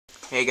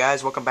Hey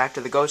guys, welcome back to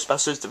the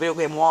Ghostbusters, the video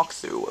game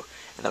walkthrough.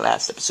 In the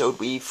last episode,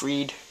 we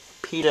freed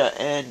Peter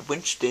and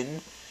Winston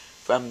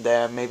from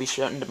their maybe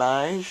certain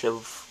demise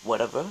of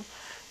whatever.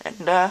 And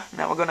now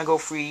we're gonna go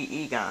free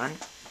Egon,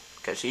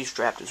 because he's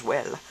trapped as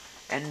well.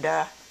 And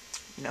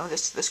you know,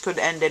 this could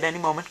end at any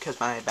moment, because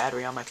my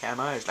battery on my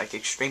camera is like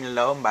extremely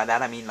low, and by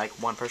that I mean like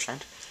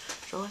 1%.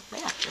 So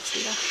yeah, let's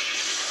do that.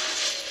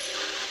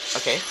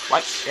 Okay,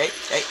 what? Hey,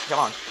 come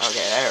on.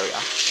 Okay, there we go.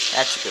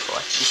 That's a good boy.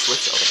 You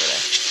switch over to there.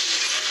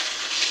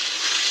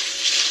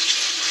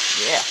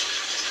 Yeah.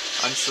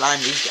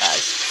 Unslime these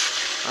guys.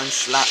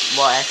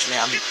 Well, actually,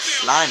 I'm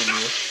sliming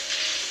you.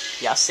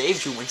 Yeah, I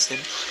saved you, Winston.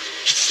 I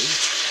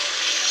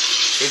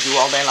saved you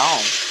all day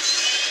long.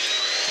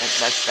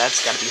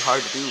 That's gotta be hard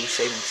to do,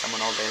 saving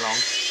someone all day long.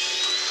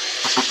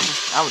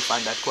 I would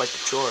find that quite the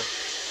chore.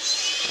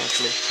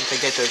 Actually, if they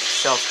get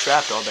themselves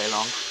trapped all day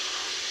long.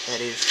 That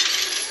is.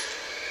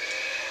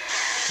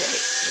 Okay,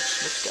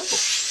 let's go.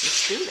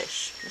 Let's do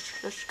this.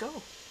 Let's go.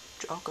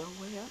 Jog our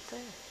way up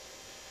there.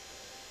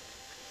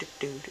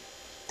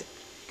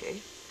 Okay.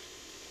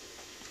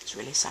 It's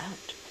really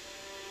silent.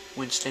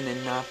 Winston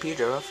and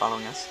Peter are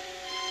following us.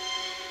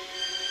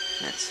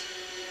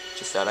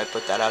 Just thought I'd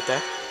put that out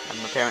there.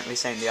 I'm apparently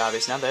saying the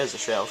obvious. Now there's a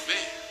shelf. Man,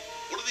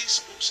 what are these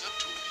spooks up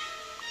to?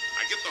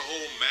 I get the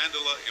whole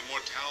Mandela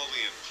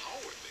immortality and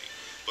power thing,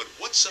 but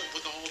what's up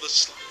with all the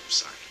slime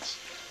science?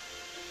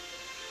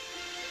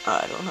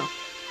 I don't know.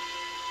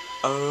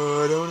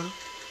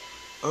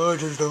 I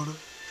just don't know.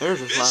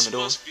 There's a slime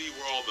door. This must be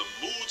where all the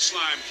mood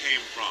slime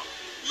came from.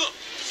 Look,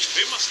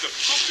 they must have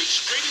pumped it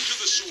straight into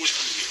the sewers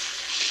from here.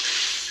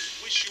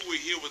 Wish you were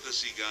here with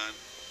us, Egon.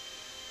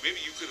 Maybe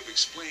you could have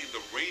explained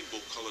the rainbow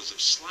colors of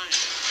slime.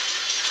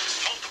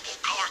 Multiple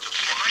colors of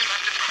slime?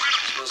 That's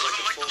incredible.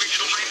 Unlike the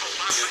regional rainbow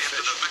farmland to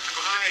the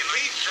Mexico City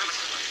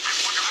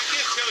I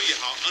can't tell you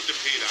how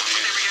underpaid I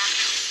am.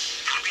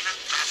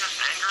 Happiness, sadness,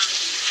 anger,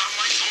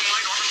 sunlight,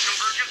 moonlight, orbital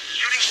convergence,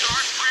 shooting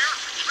stars, prayer,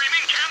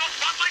 screaming candles,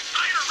 spotlight,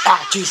 cider.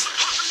 Ah, jeez.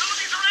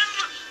 Possibilities are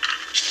endless.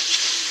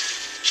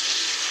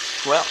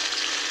 Well,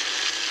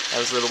 that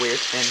was a little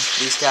weird, and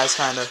these guys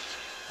kind of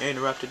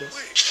interrupted us.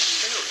 Wait,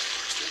 hang on.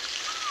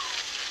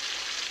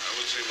 I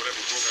would say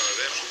whatever broke out of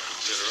them would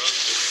consider us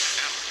to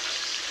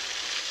appetites.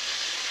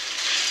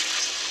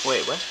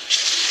 Wait, what?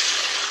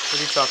 What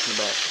are you talking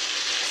about?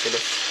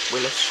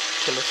 Willis,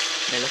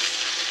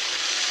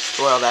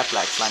 destroy all that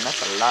black slime.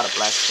 That's a lot of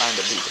black slime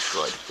to be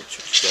destroyed,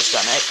 which was just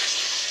done, eh?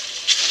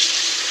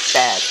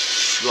 Bad.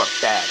 You are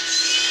bad.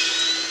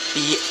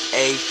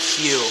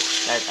 B-A-Q.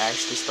 That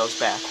actually spells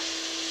bad.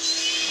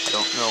 I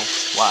don't know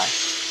why.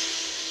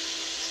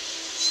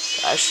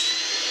 Gosh.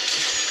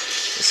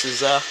 This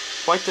is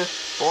quite the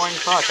boring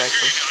part,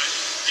 actually.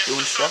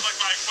 Doing stuff.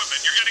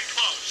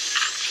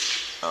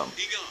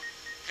 Egon,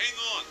 hang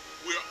on.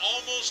 We're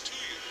almost to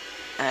you.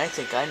 I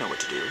think I know what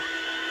to do.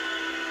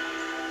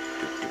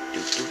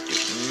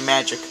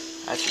 Magic.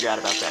 I forgot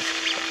about that.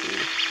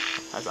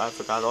 I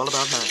forgot all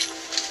about magic.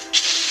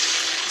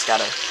 Just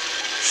gotta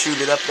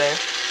shoot it up there.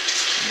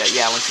 And,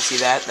 yeah, once you see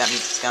that, that means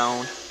it's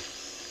gone.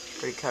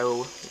 Pretty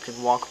cool. You can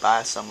walk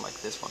by something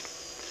like this one, I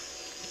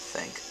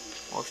think.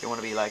 Or if you want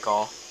to be like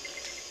all,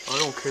 I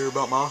don't care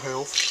about my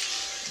health.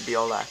 Be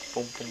all like,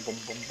 boom, boom, boom,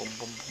 boom, boom,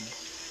 boom, boom.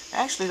 It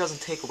actually doesn't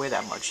take away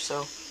that much,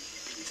 so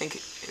I think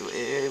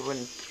it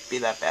wouldn't be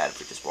that bad if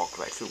we just walked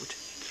right through it.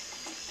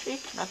 See?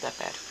 Not that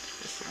bad.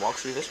 Just walk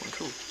through this one,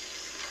 cool.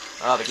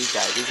 Oh, but these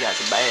guys are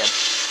bad.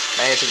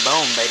 Bad to the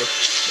bone, baby.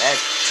 Bad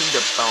to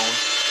the bone.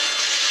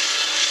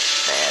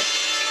 Bad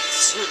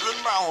to the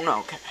bone,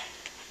 okay.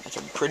 That's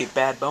a pretty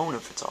bad bone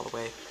if it's all the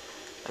way.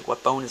 Like,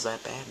 what bone is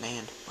that bad,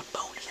 man? What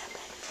bone is that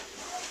bad?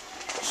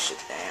 Put shit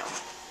down.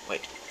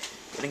 Wait.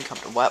 It didn't come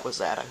to what was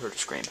that? I heard a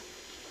scream.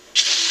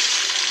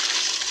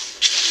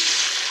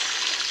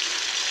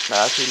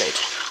 Too late.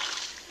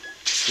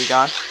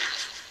 Egon?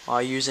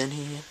 Are you in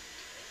here?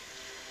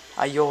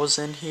 Are yours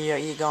in here,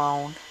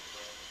 Egon?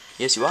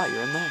 Yes, you are.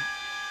 You're in there.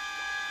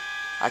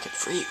 I can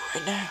free you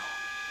right now.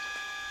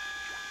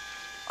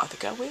 I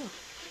think I will.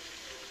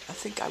 I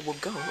think I will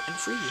go and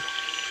free you.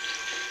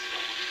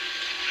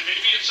 I may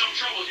be in some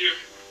trouble here.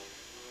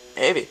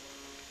 Maybe.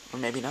 Or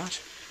maybe not.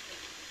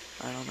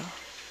 I don't know.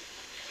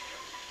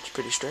 It's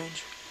pretty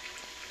strange.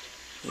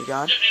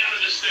 Egon? Get me out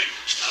of this thing.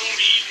 I don't want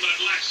to be eaten by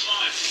black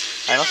slime.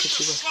 I don't think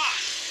you will.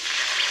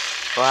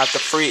 We'll have to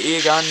free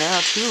Egon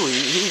now, too.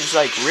 He's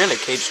like really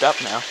caged up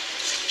now.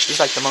 He's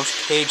like the most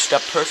caged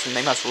up person.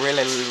 They must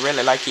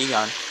really like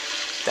Egon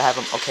to have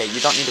him. Okay, you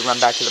don't need to run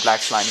back to the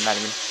black slime. You're not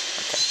even.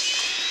 Okay.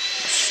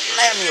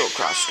 Slam you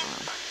across the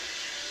room.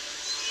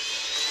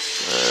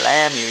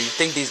 Slam you. You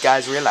think these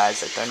guys realize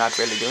that they're not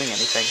really doing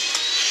anything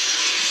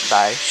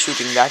by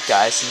shooting that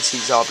guy since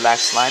he's all black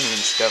slimy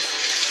and stuff.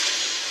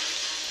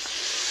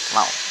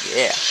 Come on.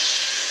 Yeah.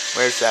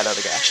 Where's that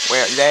other guy?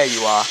 Where? There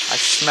you are. I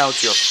smelled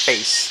your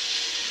face.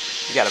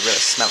 You got a really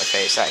smelly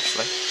face,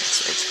 actually.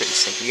 It's pretty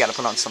stinky. You gotta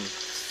put on some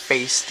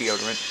face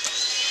deodorant.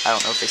 I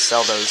don't know if they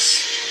sell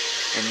those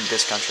in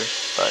this country,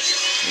 but,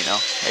 you know,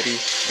 maybe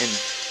in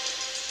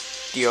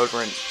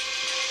deodorant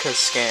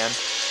Kascan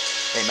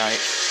Hey,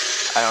 mate.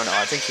 I don't know.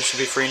 I think you should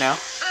be free now.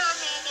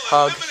 Paranormal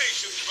Hug.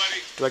 eliminations,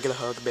 buddy. Do I get a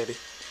hug, baby?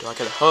 Do I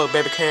get a hug,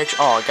 baby cage?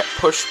 Oh, I got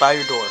pushed by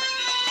your door.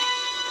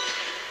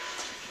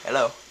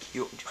 Hello.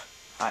 You.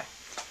 Hi.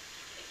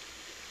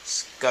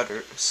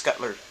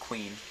 Scuttler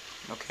Queen.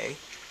 Okay.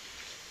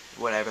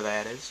 Whatever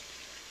that is.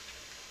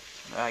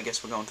 I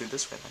guess we're going through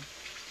this way then.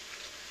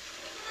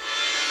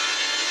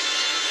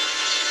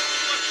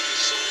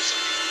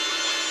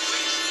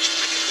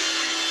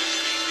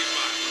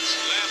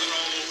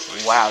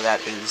 Wow, that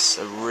is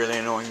a really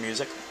annoying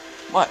music.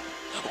 What?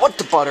 What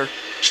the butter? Using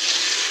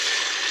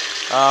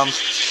the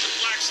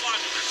black slime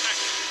to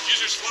protect it.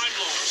 Use your slime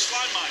blower or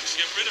slime mine to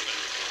get rid of it.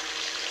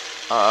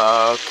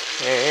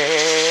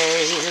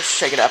 Okay, just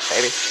shake it up,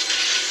 baby.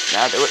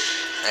 Now do it.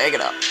 Shake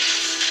it up.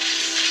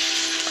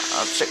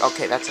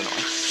 Okay, that's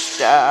annoying.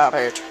 Stop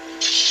it.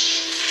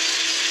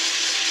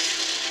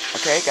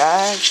 Okay,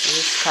 guys,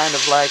 just kind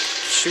of like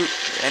shoot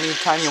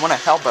anytime you want to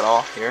help at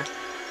all here.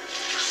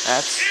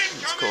 That's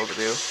cool to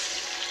do.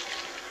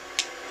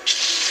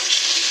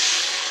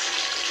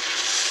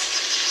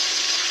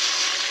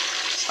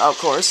 Of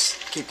course,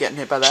 keep getting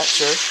hit by that,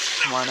 sure.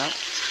 Why not?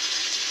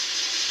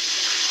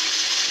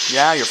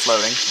 Yeah, you're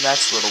floating.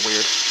 That's a little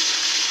weird.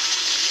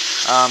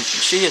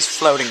 She is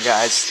floating,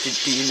 guys.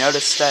 Do you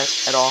notice that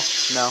at all?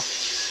 No?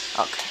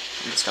 Okay.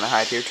 I'm just gonna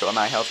hide here till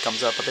my health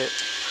comes up a bit.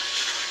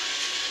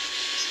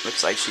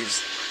 Looks like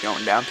she's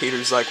going down.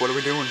 Peter's like, what are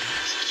we doing?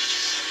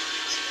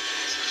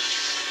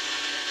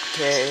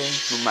 Okay,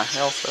 move my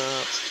health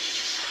up.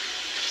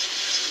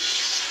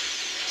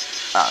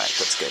 Alright,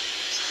 that's good.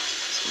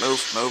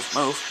 Move, move,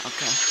 move.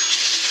 Okay.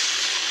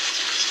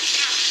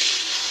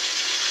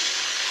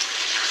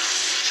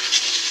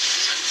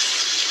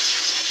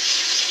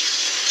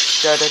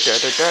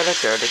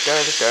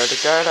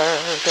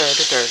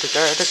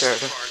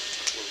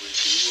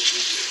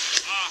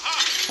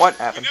 What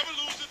happened? We never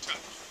lose the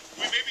touch.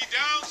 We may be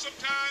down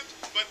sometimes,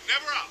 but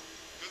never out.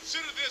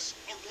 Consider this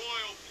a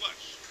royal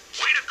flush.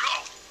 Way to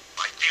go!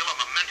 I feel a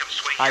momentum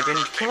swing. I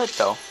didn't kill it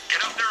though.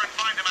 Get up there and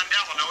find the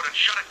Mandela node and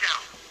shut it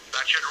down.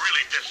 That should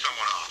really piss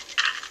someone off.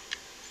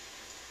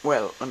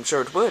 Well, I'm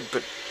sure it would,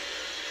 but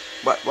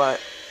what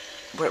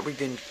we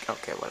didn't.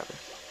 Okay, whatever.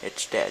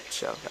 It's dead,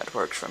 so that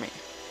works for me.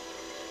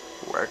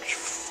 Works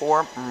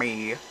for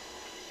me.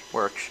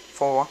 Works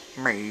for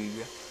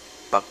me.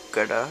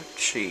 Bucket of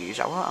cheese.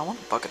 I want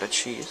a bucket of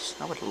cheese.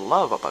 I would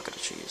love a bucket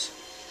of cheese.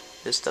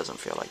 This doesn't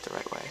feel like the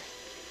right way.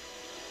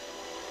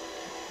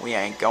 We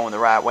ain't going the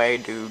right way,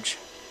 dudes.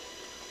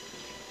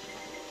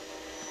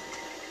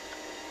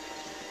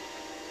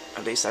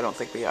 At least I don't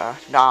think we are.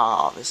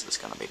 Nah, this is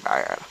gonna be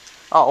bad.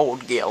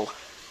 Old Gil.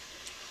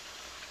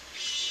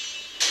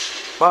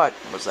 What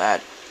was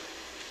that?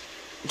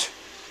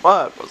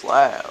 What was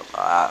that?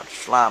 Ah,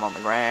 slime on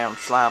the ground,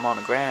 slime on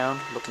the ground,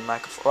 looking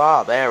like a...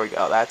 Oh, there we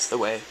go, that's the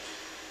way.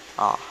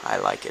 Oh, I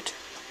like it.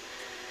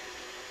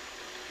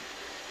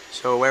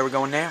 So, where are we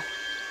going now?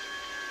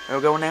 Where are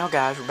we going now,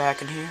 guys? We're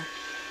back in here.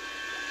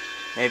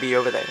 Maybe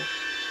over there.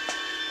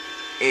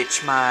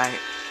 It's my...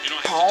 You know,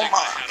 I have to take my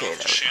hat Okay,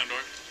 off to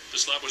Shandor.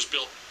 This lab was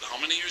built how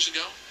many years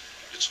ago?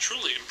 It's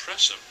truly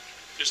impressive.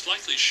 It's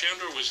likely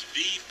Shandor was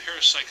the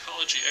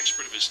parapsychology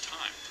expert of his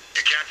time.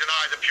 You can't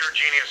deny the pure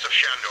genius of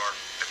Shandor.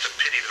 It's a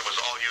pity that it was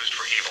all used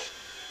for evil.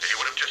 If he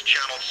would have just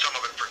channeled some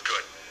of it for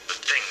good, the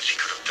things he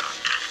could have done.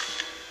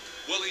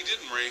 Well, he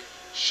didn't, Ray.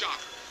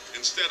 Shocker.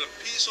 Instead of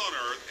peace on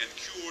Earth and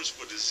cures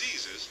for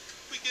diseases,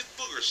 we get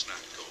booger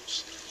snack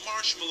ghosts,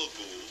 marshmallow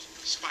ghouls,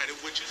 spider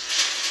witches,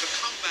 the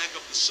comeback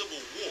of the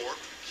Civil War,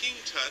 King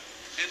Tut,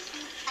 and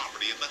new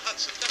property in the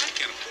Hudson that I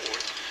can't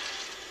afford.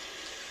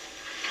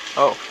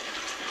 Oh.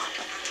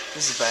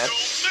 This is bad.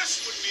 Don't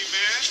mess with me,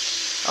 man.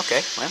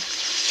 Okay, well.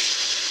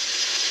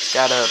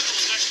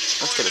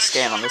 Let's get a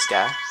scan on this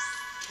guy.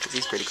 Because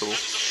he's pretty cool.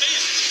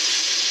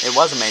 It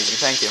was amazing,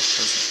 thank you. It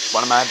was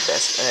one of my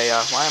best. Hey,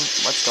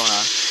 what's going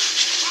on?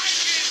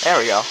 There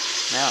we go.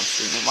 Now I'm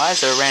shooting him. Why is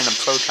there a random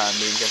proton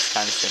beam just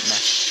kind of sitting there?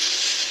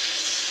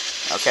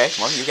 Okay,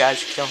 well, you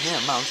guys kill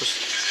him. I'll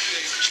just...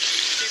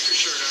 Keep your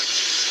shirt on.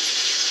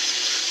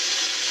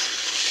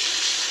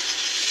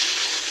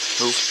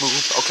 Move,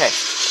 move. Okay.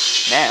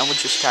 Now we're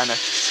just kind of...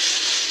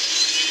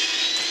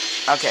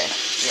 Okay.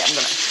 Yeah, I'm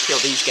gonna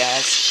kill these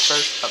guys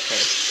first.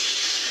 Okay.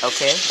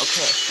 Okay,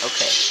 okay,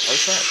 okay,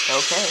 okay,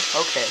 okay,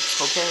 okay,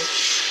 okay.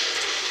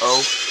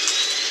 Oh.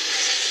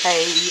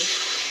 Hey.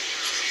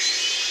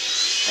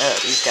 Oh,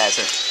 these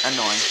guys are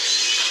annoying.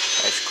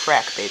 That's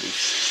crack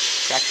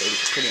babies. Crack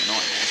babies are pretty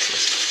annoying, actually.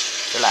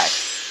 They're like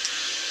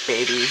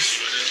babies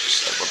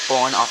that were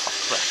born off of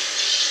crack.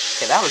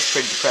 Okay, that was a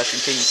pretty depressing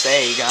thing to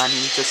say, Egon.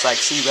 You just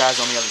like see you guys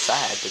on the other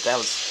side, but that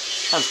was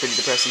a pretty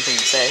depressing thing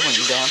to say when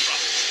you're down.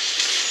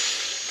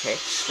 Okay,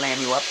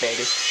 slam you up,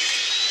 baby.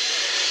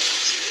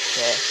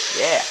 Okay,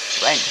 yeah,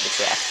 right into the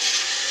trap.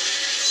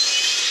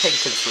 Take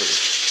it to the fridge.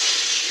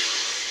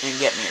 And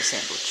get me a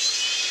sandwich.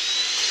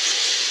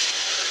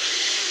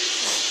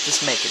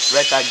 Just make it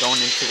right by going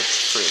into the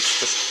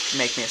fridge. Just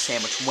make me a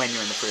sandwich when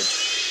you're in the fridge.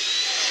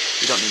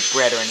 You don't need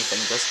bread or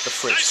anything, just the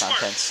fridge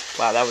contents.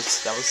 Wow, that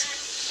was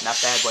Not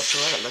bad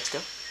whatsoever. Let's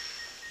go.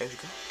 There we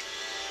go.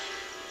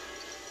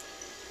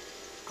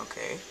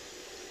 Okay.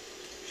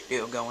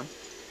 Still going.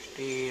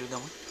 Still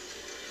going.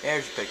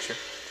 There's a picture.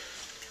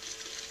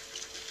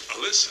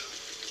 Alyssa,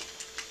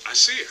 I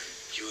see her.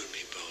 You and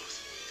me both.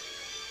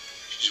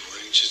 She's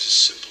wearing just a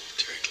simple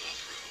terry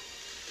cloth robe.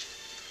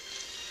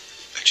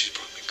 And she's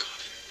brought me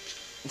coffee.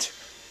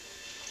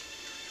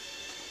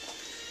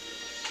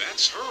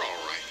 That's her,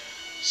 all right.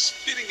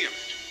 Spitting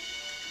image.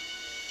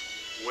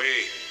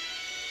 Wait.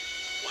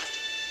 What?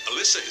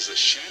 Alyssa is a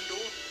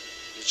Shandor?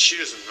 And she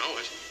doesn't know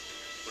it.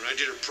 When I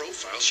did her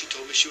profile, she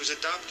told me she was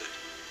adopted.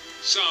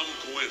 Some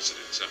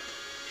coincidence, huh?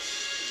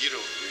 You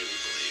don't really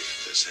believe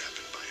this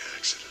happened by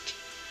accident.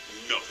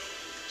 No.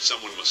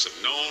 Someone must have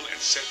known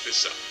and set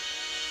this up.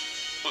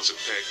 Once a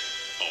peg,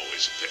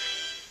 always a peg.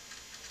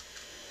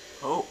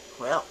 Oh,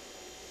 well.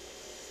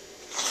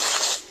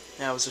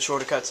 That was a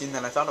shorter cutscene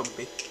than I thought it would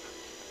be.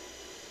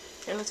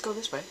 Okay, let's go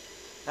this way.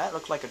 That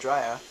looked like a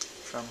dryer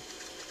from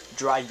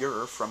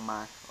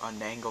my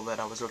an angle that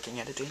I was looking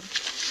at it in.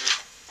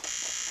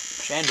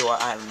 Shandor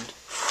Island.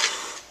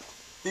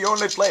 The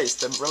only place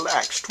that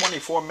relax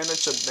 24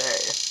 minutes a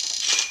day.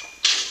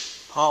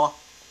 Oh,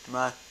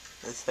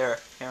 it's there.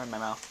 Hair in my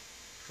mouth.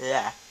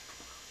 Yeah.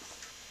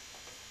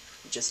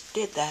 Just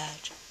did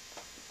that.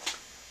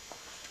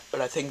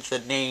 But I think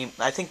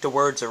the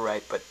words are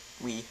right, but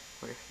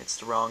it's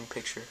the wrong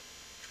picture.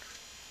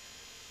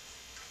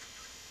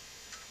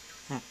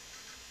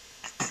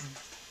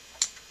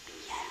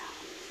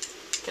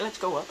 Okay, let's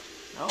go up.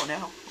 Oh,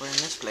 now we're in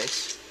this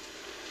place.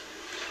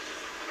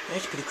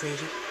 That's pretty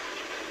crazy.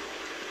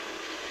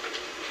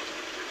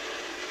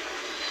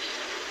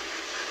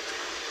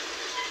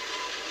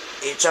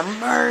 It's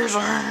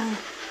amazing!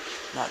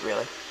 Not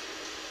really.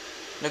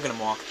 Look at him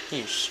walk.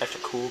 He's such a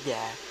cool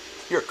guy.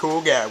 You're a cool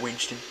guy,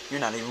 Winston.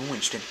 You're not even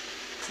Winston.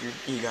 You're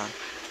Egon.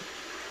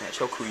 That's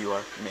how cool you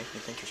are. You make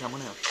me think you're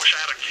someone else. I wish I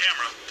had a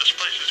camera. This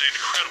place is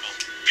incredible.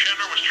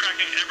 Shandor was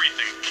tracking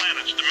everything.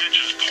 Planets,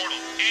 dimensions, portal.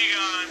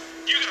 Egon,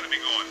 you gotta be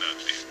going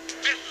nuts here.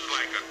 This is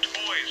like a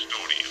toy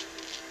store to you.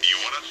 You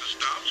want us to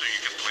stop so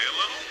you can play a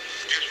little?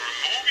 Just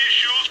remove your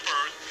shoes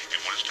first, and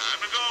when it's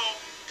time to go,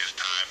 it's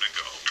time to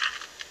go.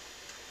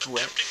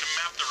 What? Attempting to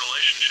map the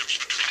relationships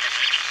between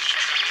dimensions,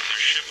 tracking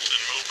their shifts and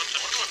movements. I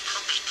wonder what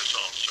purpose this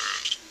all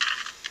serves.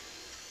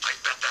 I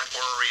bet that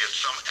orrery is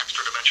some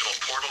extra-dimensional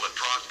portal that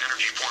draws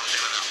energy forms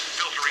in and out,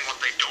 filtering what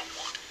they don't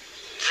want.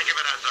 Think of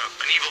it as an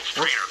evil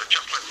screener that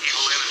just lets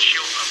evil in and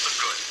shields out the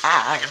good.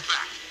 Take it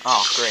back.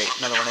 Oh, great.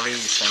 Another one of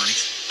these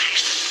things.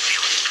 Taste it,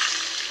 feel it.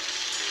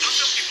 How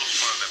come people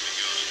smart enough to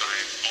use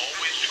science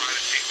always try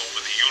to take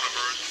over the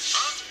universe?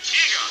 Huh?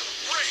 Egon,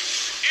 Ray,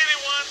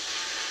 anyone?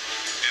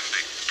 Didn't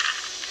they?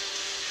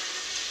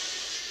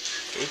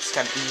 Okay, just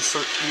kind of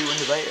insert you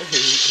into there.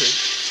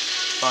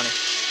 Funny.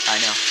 I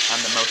know.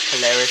 I'm the most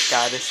hilarious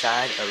guy this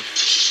side of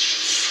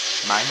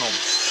my home.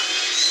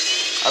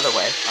 Other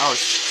way, I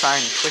was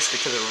trying to twist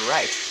it to the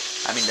right.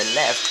 I mean the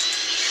left.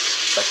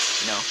 But,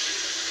 no.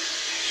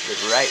 The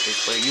right is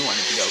where you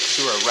wanted to go, because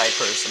you were a right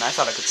person. I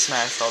thought I could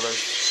smash all those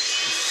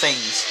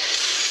things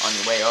on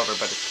your way over,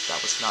 but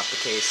that was not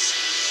the case.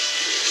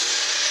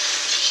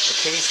 The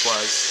case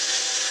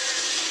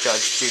was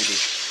Judge Judy.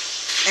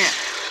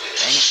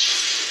 Dang it.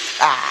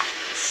 Ah!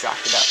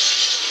 Shocked it up.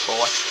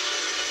 Boy.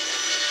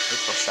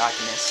 Little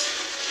shockiness.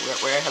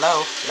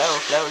 Hello?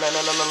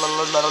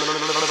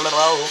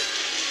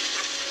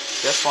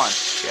 Just one.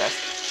 Just.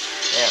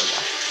 There we go.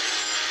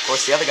 Of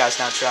course, the other guy's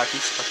not shocky,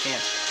 so I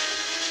can't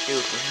do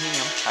it with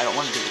him. I don't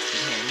want to do it with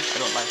him. I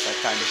don't like that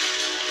kind of...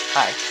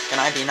 Hi. Can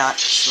I be not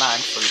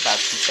slimed for about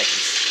 2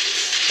 seconds?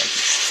 Thank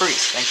you.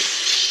 Freeze. Thank you.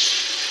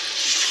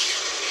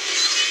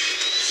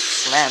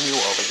 Slam you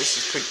over. This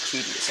is pretty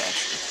tedious,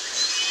 actually.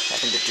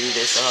 Having to do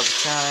this all the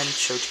time.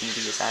 So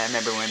tedious. I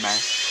remember when my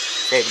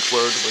favorite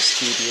word was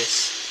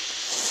tedious.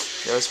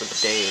 Those were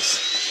the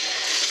days.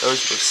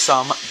 Those were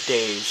some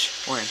days,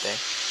 weren't they?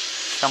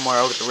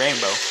 Somewhere over the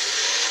rainbow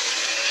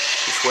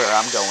is where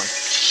I'm going,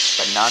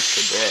 but not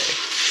today.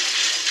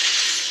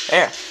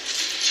 There.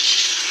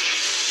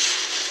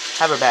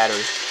 Have a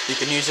battery. You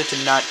can use it to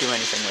not do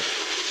anything with it.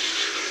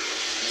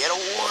 Get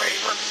away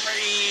from me!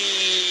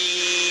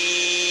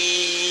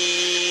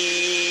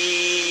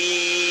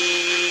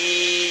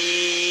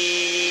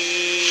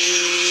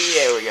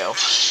 There we go.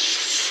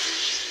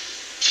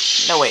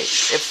 No, wait.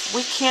 If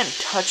we can't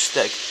touch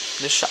the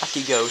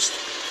Shocky Ghost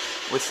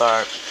with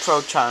our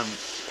proton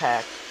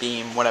pack,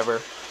 beam,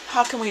 whatever,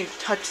 how can we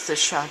touch the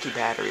Shocky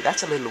battery?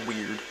 That's a little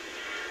weird.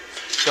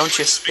 Don't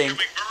you think?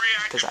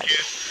 Because I do.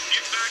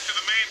 Get back to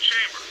the main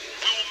chamber.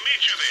 We will meet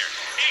you there.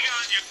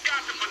 Egon, you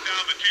got to put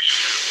down the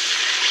tissue tube.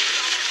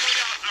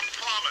 I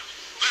promise.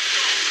 Let's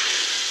go.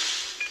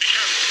 Be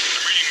careful.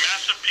 I'm reading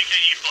massive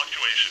PKE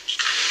fluctuations.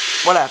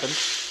 What happened?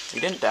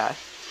 He didn't die.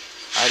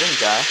 I didn't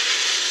die.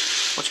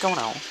 What's going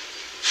on?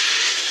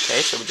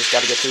 Okay, so we just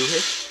gotta get through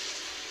here.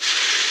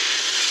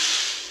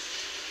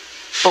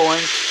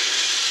 Boink.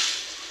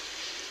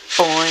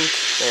 Boink.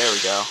 There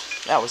we go.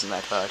 That wasn't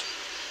that hard.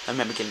 I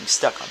remember getting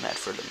stuck on that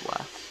for a little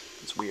while.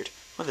 It's weird.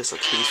 Well, this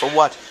looks peaceful.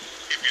 What?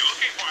 If you're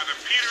looking for either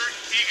Peter,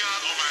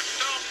 Egon, or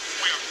myself,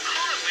 we are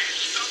currently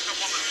stuck up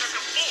on the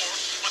second floor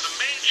where the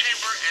main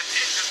chamber and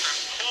exits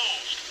are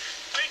closed.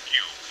 Thank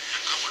you.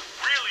 I would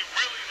really,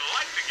 really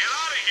like to get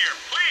out of here,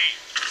 please.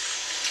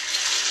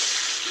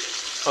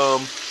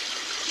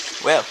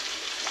 Well,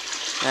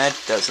 that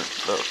doesn't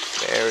look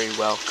very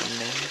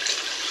welcoming.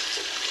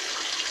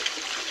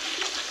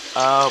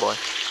 Oh boy.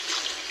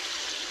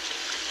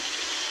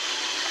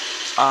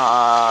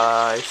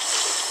 I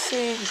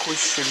think we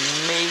should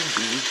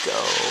maybe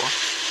go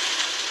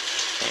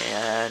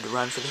and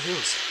run for the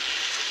hills.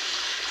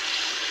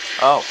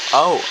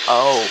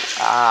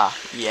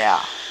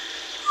 Yeah.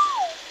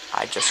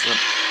 I just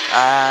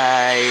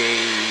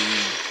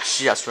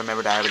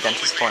remembered I have a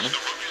dentist appointment.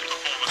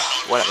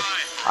 Whatever.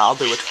 I'll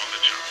do it.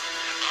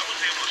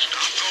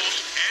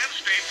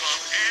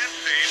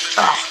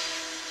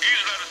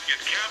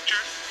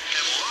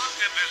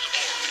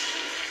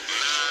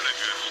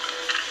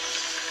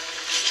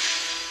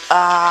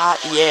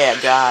 Yeah,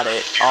 got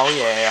it. Oh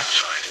yeah.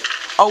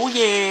 Oh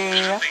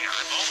yeah.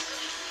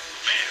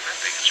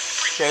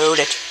 Shoot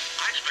it.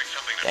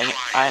 Dang it,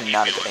 I am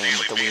not a good aim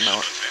with the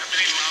Wiimote.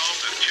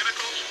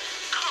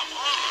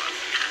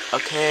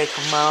 Okay,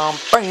 come on,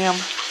 bam.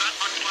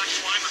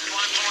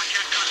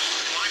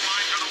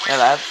 Yeah,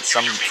 that for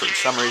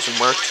some reason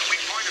worked.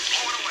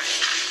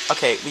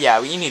 Okay,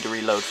 yeah, you need to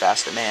reload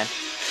faster, man.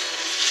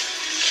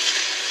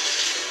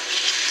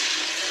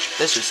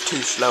 This is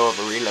too slow of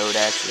a reload,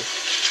 actually.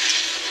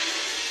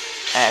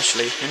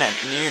 Ashley,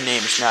 your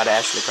name is not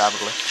Ashley,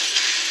 probably.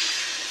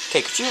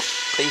 Okay, could you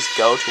please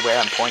go to where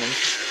I'm pointing?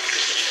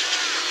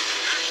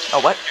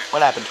 Oh, what?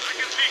 What happened?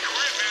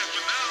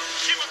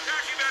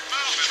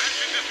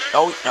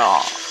 Oh,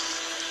 no.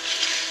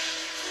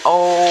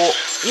 Oh,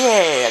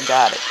 yeah, I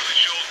got it.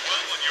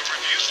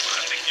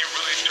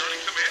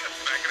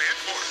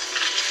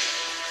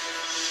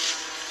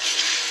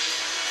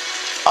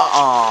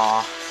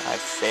 I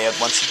failed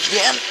once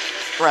again.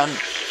 Run.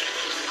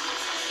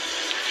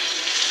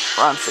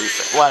 Run for your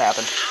friend. What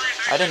happened?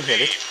 I didn't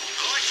hit it.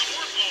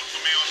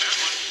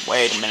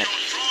 Wait a minute.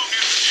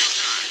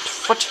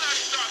 What?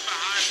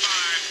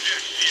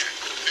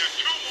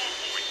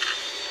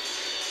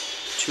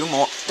 2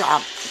 more.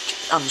 Damn.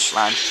 On the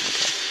slime.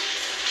 Okay.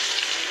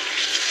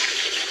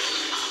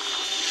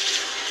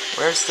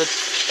 Where's the...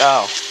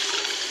 Oh.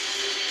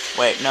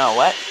 Wait, no,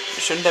 what?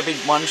 Shouldn't there be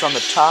ones on the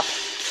top?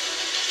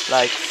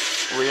 Like,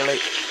 really?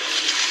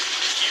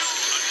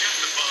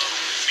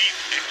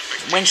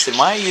 Winston,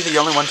 why are you the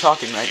only one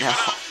talking right now?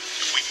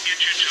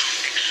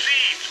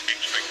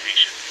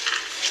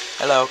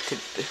 Hello,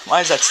 why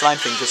is that slime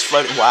thing just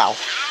floating? Wow,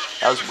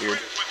 that was weird.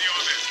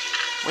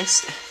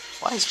 Winston,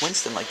 why is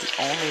Winston like the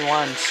only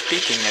one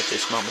speaking at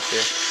this moment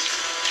here?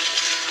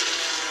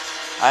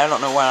 I don't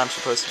know what I'm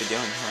supposed to be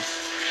doing here.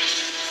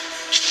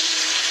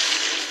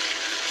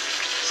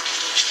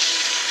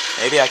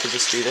 Maybe I could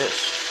just do this.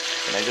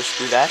 Can I just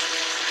do that?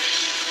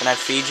 Can I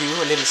feed you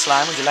a little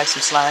slime? Would you like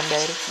some slime,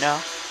 Daddy? No?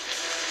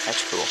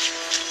 That's cool.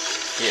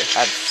 Here,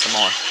 have some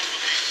more.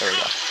 There we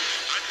go.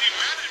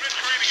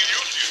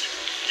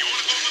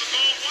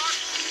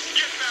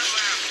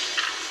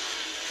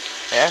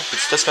 Yeah,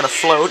 it's just gonna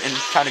float and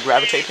kind of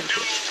gravitate into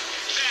it.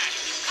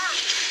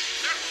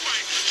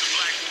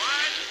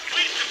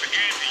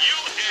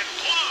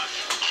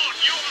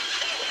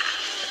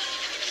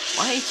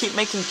 Why do you keep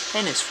making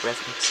tennis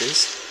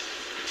references?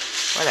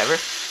 Whatever.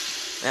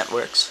 That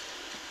works.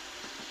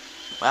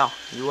 Wow,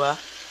 you,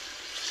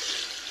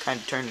 kind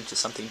of turned into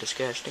something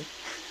disgusting.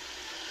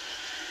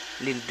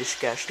 A little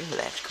disgusting, but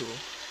that's cool.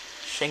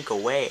 Sink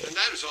away. And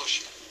that is all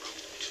she wrote.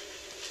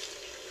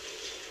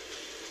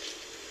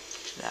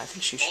 I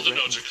think she should. All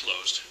the nodes are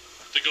closed.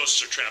 The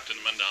ghosts are trapped in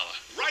the mandala.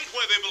 Right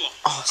where they belong.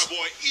 Awesome.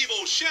 Our boy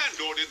Evo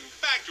Shandor didn't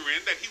factor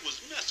in that he was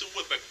messing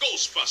with the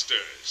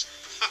Ghostbusters.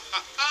 Ha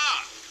ha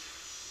ha!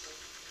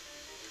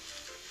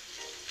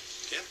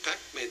 Aunt Peck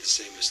made the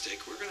same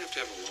mistake. We're going to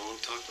have a long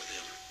talk with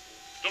him.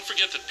 Don't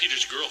forget that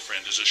Peter's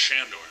girlfriend is a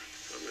Shandor.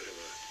 I'm going to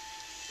have a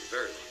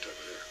very long talk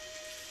with her.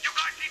 You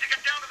guys need to get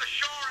down to the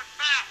shore and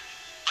fast.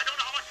 I don't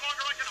know how much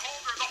longer I can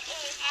hold her. The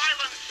whole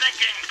island's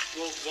sinking.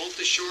 Well, won't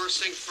the shore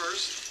sink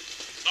first?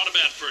 Not a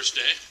bad first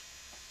day.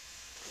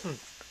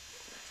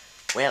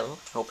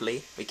 Well,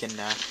 hopefully we can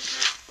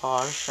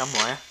pause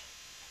somewhere.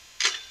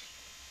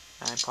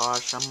 Can I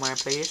pause somewhere,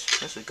 please?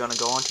 This is gonna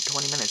go on to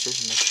 20 minutes,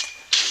 isn't it?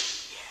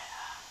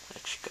 Yeah,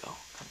 let's go.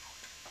 Come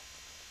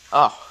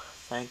on. Oh,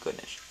 thank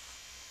goodness.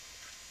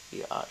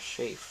 We are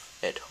safe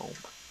at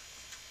home.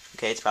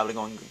 Okay, it's probably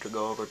going to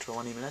go over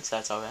 20 minutes.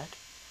 That's alright.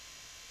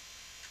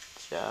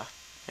 It's,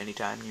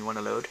 anytime you want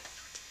to load.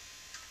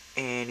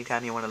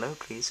 Anytime you want to load,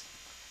 please.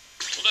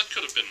 Well, that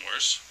could have been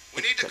worse.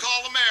 We need to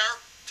call the mayor.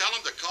 Tell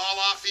him to call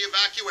off the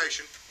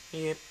evacuation.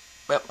 Yep.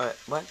 Well,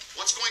 what?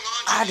 What's going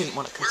on? I didn't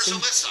want to Where's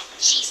continue. Alyssa?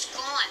 She's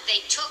gone.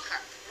 They took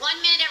her. 1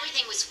 minute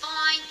everything was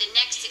fine. The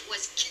next it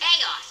was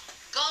chaos.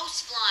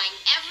 Ghosts flying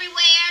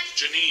everywhere.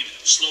 Janine,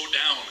 slow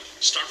down.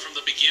 Start from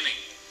the beginning.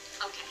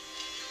 Okay.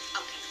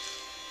 Okay.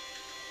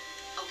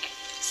 Okay.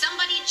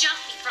 Somebody Somebody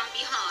jumped me from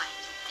behind.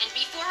 And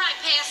before I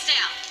passed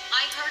out,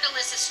 I heard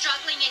Alyssa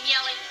struggling and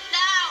yelling,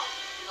 "No!"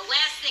 The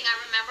last thing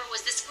I remember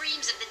was the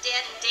screams of the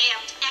dead and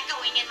damned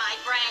echoing in my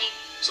brain.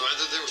 So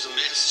either there was a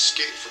mass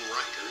escape from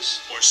Rikers,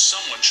 Or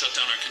someone shut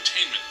down our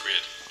containment grid.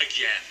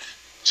 Again.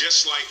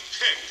 Just like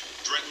Peck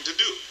threatened to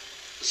do.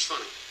 it's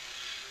funny.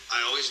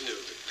 I always knew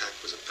that Peck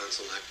was a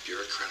pencil-neck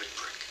bureaucratic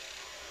prick.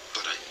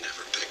 But I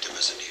never pegged him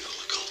as an evil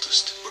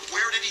occultist. But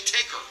where did he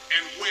take her?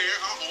 And where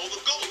are all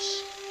the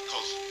ghosts?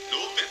 Cause, no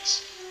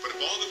offense, but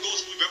if all the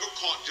ghosts we've ever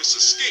caught just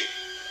escape,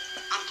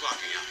 I'm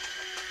clocking out.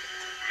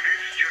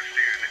 This just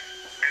in.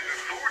 As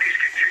authorities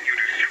continue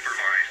to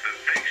supervise the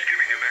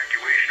Thanksgiving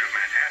evacuation of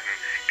Manhattan,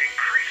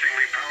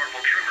 increasingly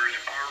powerful tremors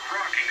are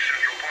rocking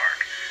Central Park.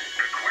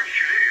 The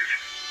question is,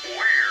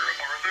 where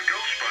are the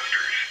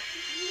Ghostbusters?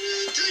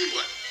 I'll tell you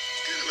what,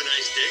 it's kind of a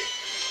nice day.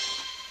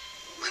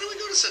 Why don't we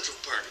go to Central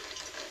Park?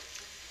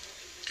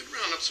 Could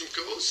round up some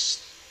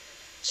ghosts,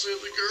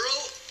 save the girl,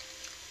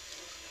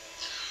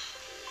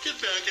 get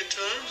back in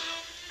time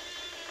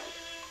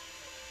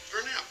for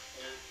a nap.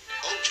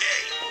 Okay,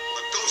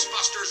 the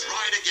Ghostbusters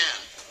ride again.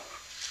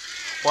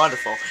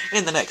 Wonderful.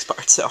 In the next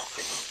part, so.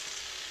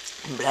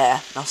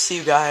 Blah. I'll see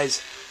you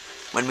guys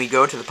when we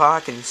go to the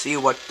park and see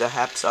what the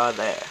haps are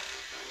there.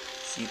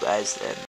 See you guys then.